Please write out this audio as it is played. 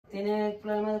¿Tiene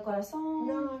problema de corazón?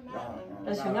 No, no.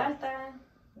 ¿Presión alta?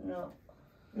 No.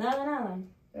 Nada.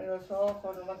 En los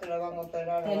ojos, nomás que la van a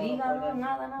operar. ¿El hígado?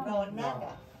 Nada. No,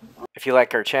 nada. If you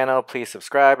like our channel, please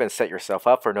subscribe and set yourself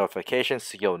up for notifications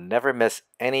so you'll never miss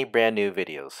any brand new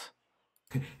videos.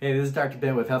 Hey, this is Dr.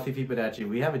 Ben with Healthy Feet Podiatry.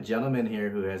 We have a gentleman here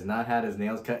who has not had his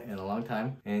nails cut in a long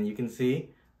time, and you can see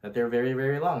that they're very,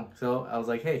 very long. So I was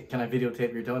like, hey, can I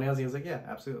videotape your toenails? He was like, yeah,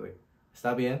 absolutely.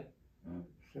 ¿Está bien?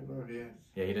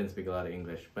 Yeah, he didn't speak a lot of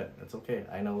English, but it's okay.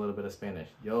 I know a little bit of Spanish.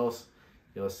 Yo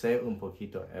sé un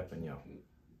poquito español.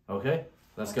 Okay,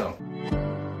 let's go.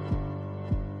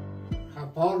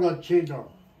 Japón o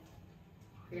chino?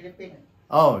 Filipinas.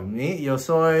 Oh, me? Yo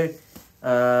soy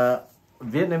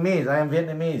Vietnamese. I am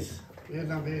Vietnamese.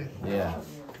 Vietnamese. Yeah.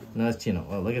 No, it's Chino.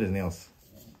 Oh, look at his nails.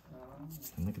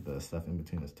 And look at the stuff in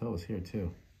between his toes here,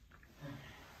 too.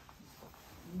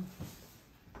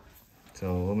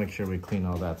 So we'll make sure we clean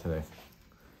all that today.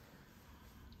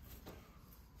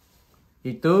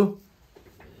 ¿Y tú?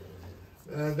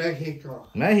 Mexico.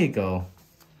 Mexico.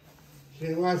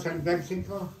 She was in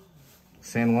Mexico?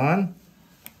 San Juan?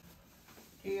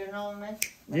 Do you know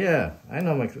Mexico? Yeah, I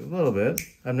know Mexico a little bit.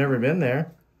 I've never been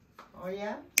there. Oh,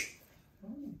 yeah?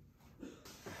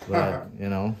 But, you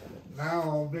know.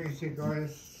 Now Mexico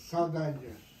is so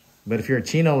dangerous. But if you're a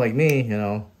Chino like me, you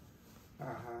know.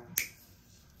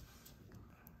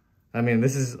 I mean,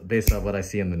 this is based on what I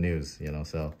see in the news, you know,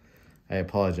 so I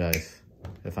apologize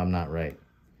if I'm not right.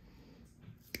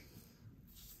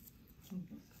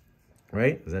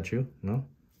 Right? Is that true? No?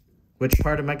 Which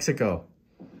part of Mexico?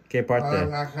 ¿Qué parte?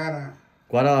 Guadalajara.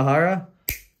 Guadalajara?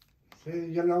 See,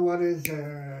 you know what is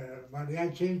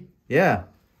mariachi? Yeah.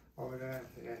 Over there,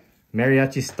 yeah.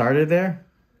 Mariachi started there?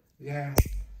 Yeah.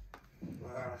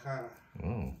 Guadalajara.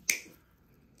 Oh.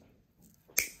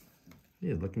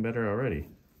 He's looking better already.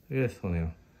 Look at this one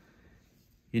now.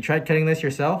 You tried cutting this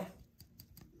yourself?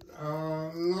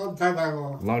 Long time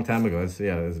ago. Long time ago.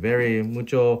 It's very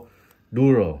mucho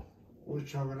duro.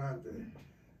 Mucho grande.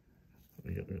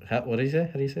 What do you say?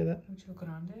 How do you say that? Mucho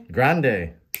grande. Grande.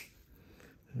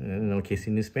 I didn't know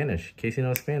Casey knew Spanish. Casey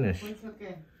knows Spanish. Mucho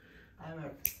que. A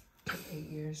ver. 8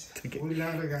 years. Muy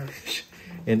largas.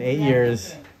 In 8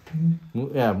 years.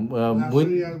 Yeah. Las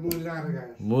uñas muy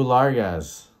largas. Muy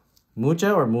largas.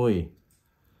 Mucha or muy?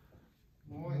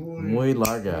 Muy Muy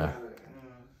larga.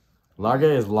 Larga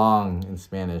is long in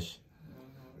Spanish.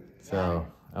 So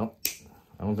I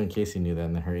don't think Casey knew that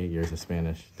in her 8 years of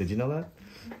Spanish. Did you know that?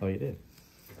 Oh, you did.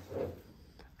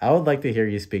 I would like to hear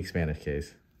you speak Spanish,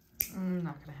 Case.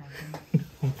 Not gonna happen.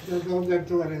 ¿De dónde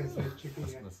tú eres,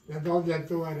 chiquilla? ¿De dónde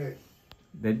tú eres?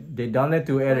 ¿De dónde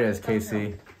tú eres,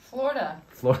 Casey? Florida.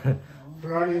 Florida.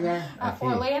 Florida.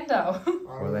 Orlando.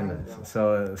 Orlando.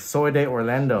 So, soy de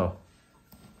Orlando.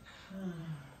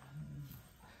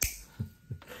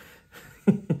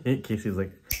 Casey's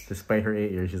like, despite her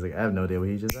 8 years, she's like, I have no idea what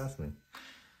he just asked me.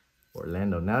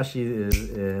 Orlando. Now she is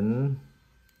in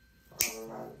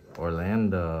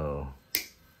Orlando.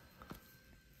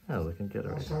 Oh, looking good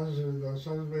already.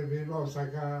 Nosotros vivimos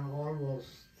acá almost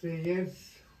 3 years,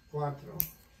 4.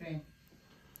 Sí.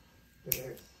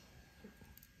 3.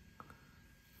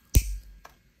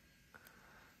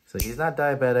 So he's not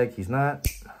diabetic. He's not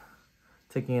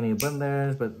taking any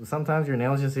blenders, but sometimes your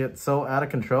nails just get so out of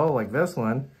control, like this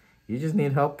one. You just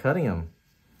need help cutting them.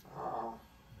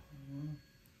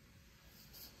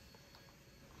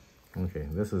 Okay,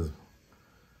 this is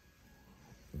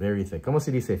very thick. ¿Cómo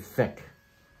se dice thick?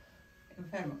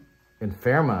 Enfermo.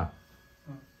 Enferma.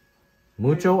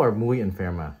 Mucho or muy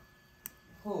enferma?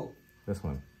 Who? This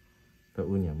one. The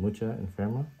uña. Mucha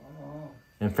enferma? Oh.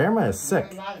 Enferma is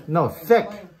sick. Muy mal. No, thick.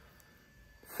 Muy...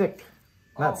 Thick.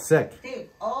 Not Oh, sick.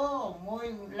 Thick. Oh,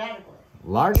 muy largo.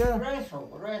 Larga? Grueso.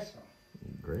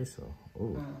 Grueso.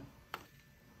 Oh.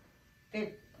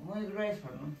 Thick. Muy grueso,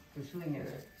 ¿no? Tus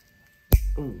uñas.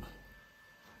 Ooh.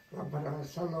 No, pero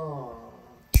solo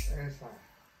esa.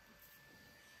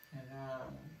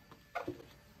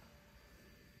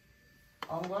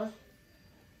 ¿Hongos?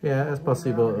 Yeah, es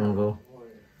posible hongo.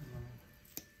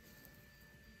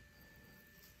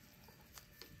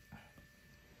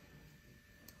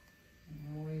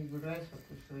 Muy grueso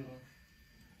tus uñas.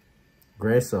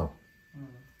 Grueso.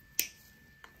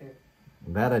 Sí.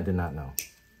 That I did not know.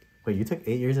 Wait, you took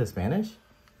 8 years of Spanish?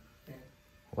 Sí.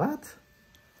 What?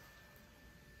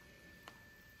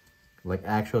 Like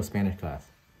actual Spanish class.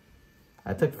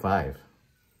 I took 5.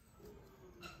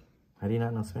 How do you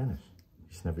not know Spanish? You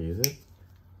just never use it?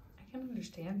 I can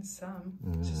understand some.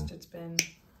 It's just it's been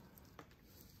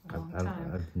a long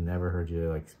time. I've never heard you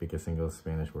like speak a single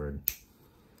Spanish word.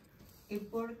 ¿Y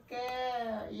por qué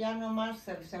ya nomás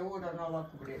el seguro no va a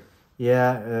cubrir?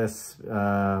 Yeah, it's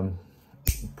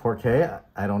porque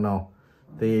I don't know.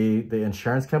 The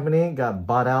insurance company got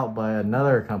bought out by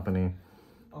another company.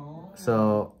 Oh.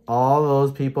 So all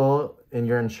those people in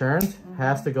your insurance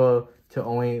has to go to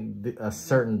only a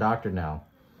certain doctor now.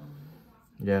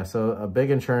 Yeah, so a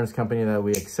big insurance company that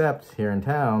we accept here in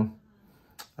town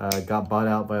got bought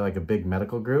out by like a big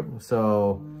medical group.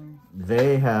 So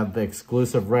they have the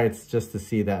exclusive rights just to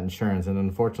see that insurance. And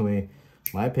unfortunately,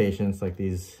 my patients, like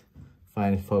these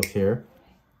fine folks here,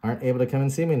 aren't able to come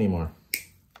and see me anymore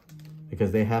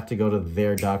because they have to go to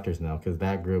their doctors now because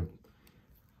that group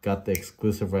got the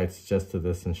exclusive rights just to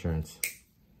this insurance.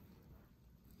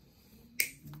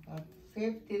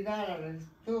 $50 is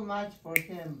too much for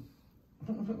him.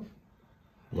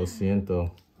 Lo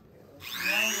siento.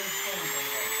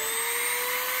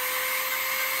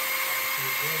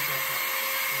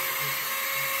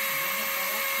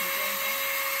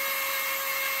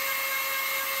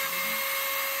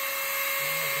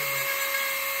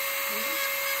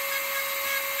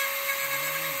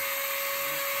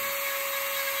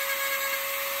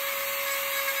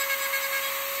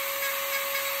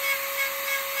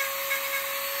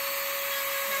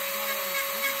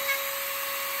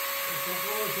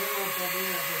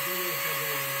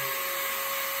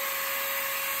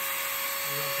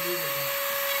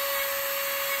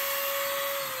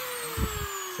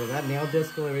 So that nail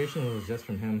discoloration was just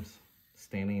from him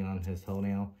standing on his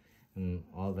toenail and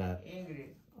all that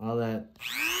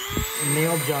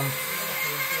nail junk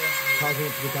causing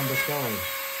it to become discolored.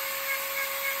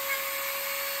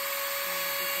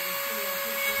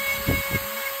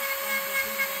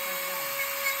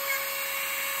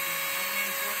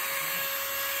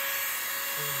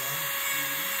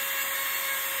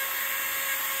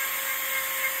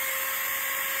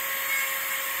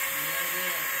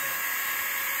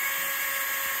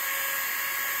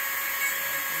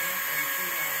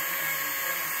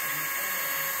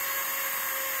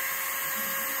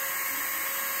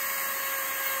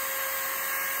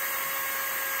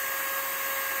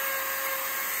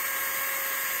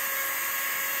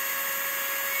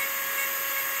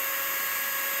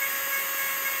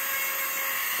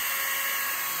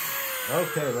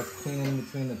 Okay, let's clean in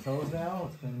between the toes now.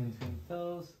 Let's clean in between the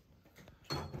toes.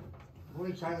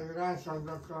 Muchas gracias,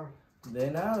 doctor.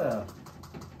 De nada.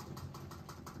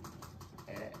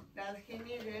 Does he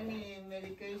need any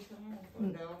medication for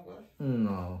the hongos?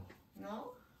 No.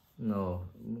 No? No.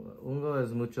 Hongo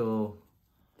es mucho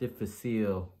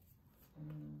difícil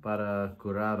para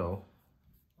curarlo.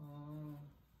 Oh.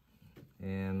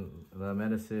 And the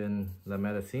medicine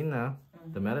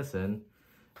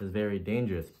is very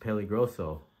dangerous,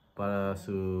 peligroso para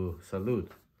su salud.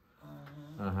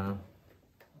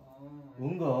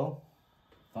 Hongo,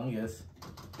 fungus,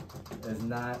 is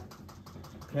not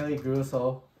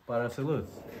peligroso para salud.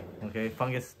 Okay,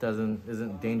 fungus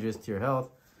isn't dangerous to your health.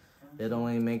 It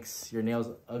only makes your nails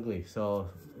ugly. So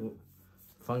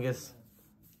fungus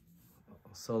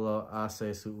solo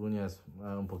hace sus uñas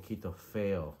un poquito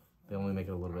feo. They only make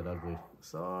it a little bit ugly.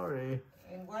 Sorry.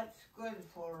 And what's good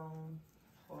for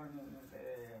the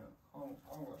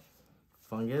hongos?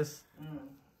 Fungus?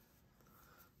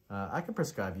 I could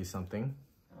prescribe you something.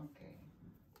 Okay.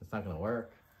 It's not gonna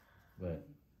work, but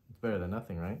it's better than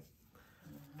nothing, right?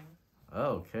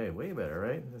 Okay, way better,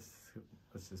 right? Let's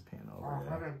just pan over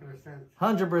there.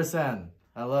 100%.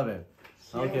 I love it.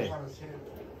 Okay.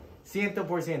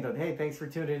 100%. Hey, thanks for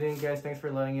tuning in, guys. Thanks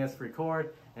for letting us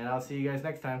record, and I'll see you guys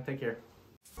next time. Take care.